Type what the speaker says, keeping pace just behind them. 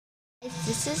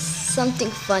This is something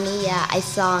funny I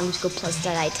saw on Google Plus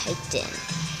that I typed in.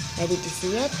 Ready to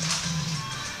see it?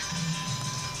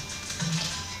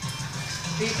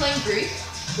 Are you playing Greek?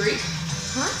 Greek?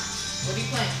 Huh? What are you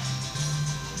playing?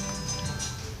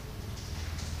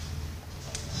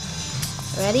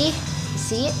 Ready? You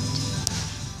see it?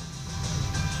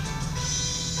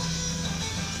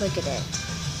 Look at it.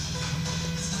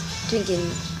 Drinking.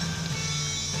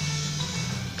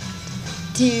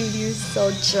 Dude, you were so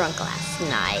drunk last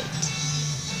night.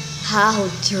 How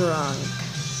drunk?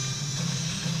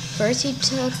 First he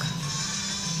took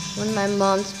one of my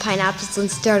mom's pineapples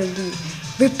and started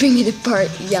ripping it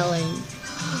apart, yelling.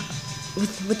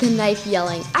 With a knife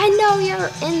yelling, "I know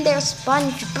you're in there,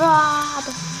 SpongeBob!"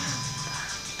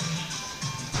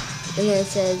 And then it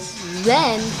says,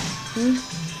 then,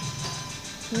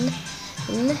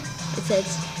 it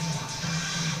says,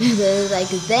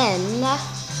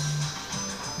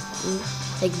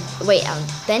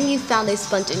 then you found a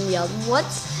sponge and yelled,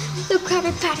 "What's the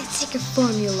Krabby Patty secret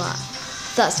formula?"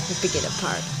 Thus ripping it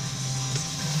apart.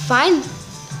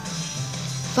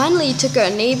 Finally, he took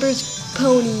our neighbor's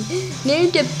pony,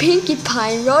 named it Pinkie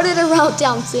Pie, and rode it around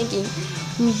town singing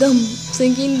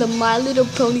the My Little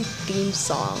Pony theme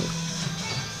song.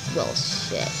 Well,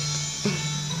 shit.